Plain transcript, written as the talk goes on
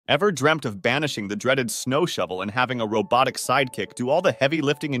Ever dreamt of banishing the dreaded snow shovel and having a robotic sidekick do all the heavy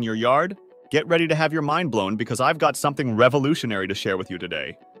lifting in your yard? Get ready to have your mind blown because I've got something revolutionary to share with you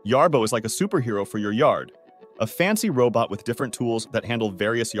today. Yarbo is like a superhero for your yard, a fancy robot with different tools that handle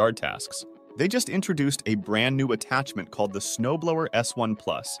various yard tasks. They just introduced a brand new attachment called the Snowblower S1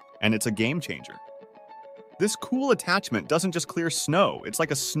 Plus, and it's a game changer. This cool attachment doesn't just clear snow, it's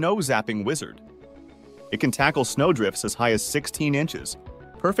like a snow-zapping wizard. It can tackle snowdrifts as high as 16 inches.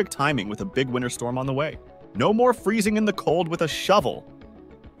 Perfect timing with a big winter storm on the way. No more freezing in the cold with a shovel.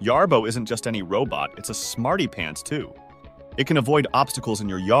 Yarbo isn't just any robot, it's a smarty-pants too. It can avoid obstacles in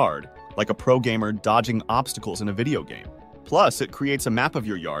your yard, like a pro gamer dodging obstacles in a video game. Plus, it creates a map of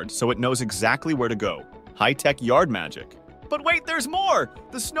your yard so it knows exactly where to go. High-tech yard magic. But wait, there's more!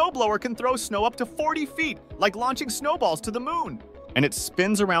 The snowblower can throw snow up to 40 feet, like launching snowballs to the moon. And it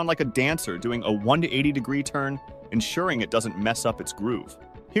spins around like a dancer, doing a 180-degree turn, ensuring it doesn't mess up its groove.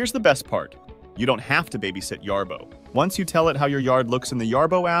 Here's the best part. You don't have to babysit Yarbo. Once you tell it how your yard looks in the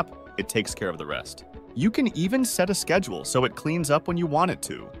Yarbo app, it takes care of the rest. You can even set a schedule so it cleans up when you want it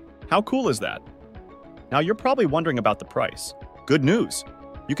to. How cool is that? Now you're probably wondering about the price. Good news!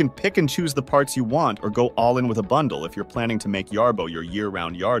 You can pick and choose the parts you want or go all in with a bundle if you're planning to make Yarbo your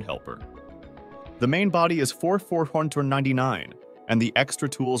year-round yard helper. The main body is $4,499, and the extra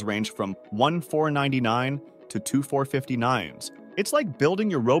tools range from $1,499 to $2,459. It's like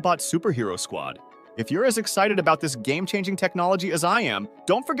building your robot superhero squad. If you're as excited about this game-changing technology as I am,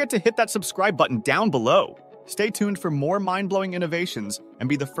 don't forget to hit that subscribe button down below. Stay tuned for more mind-blowing innovations and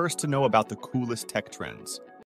be the first to know about the coolest tech trends.